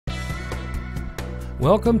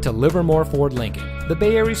Welcome to Livermore Ford Lincoln, the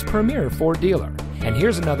Bay Area's premier Ford dealer. And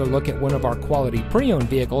here's another look at one of our quality pre-owned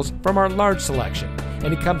vehicles from our large selection.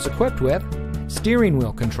 And it comes equipped with steering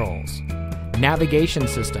wheel controls, navigation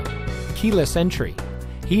system, keyless entry,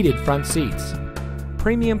 heated front seats,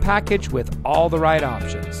 premium package with all the right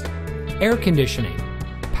options, air conditioning,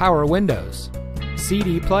 power windows,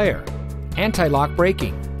 CD player, anti-lock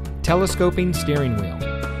braking, telescoping steering wheel,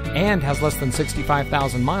 and has less than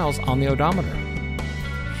 65,000 miles on the odometer.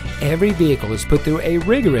 Every vehicle is put through a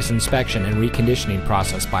rigorous inspection and reconditioning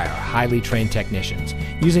process by our highly trained technicians,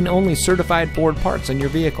 using only certified Ford parts on your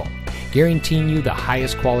vehicle, guaranteeing you the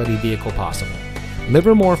highest quality vehicle possible.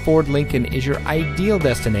 Livermore Ford Lincoln is your ideal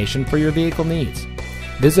destination for your vehicle needs.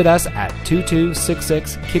 Visit us at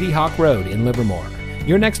 2266 Kittyhawk Road in Livermore.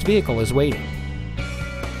 Your next vehicle is waiting.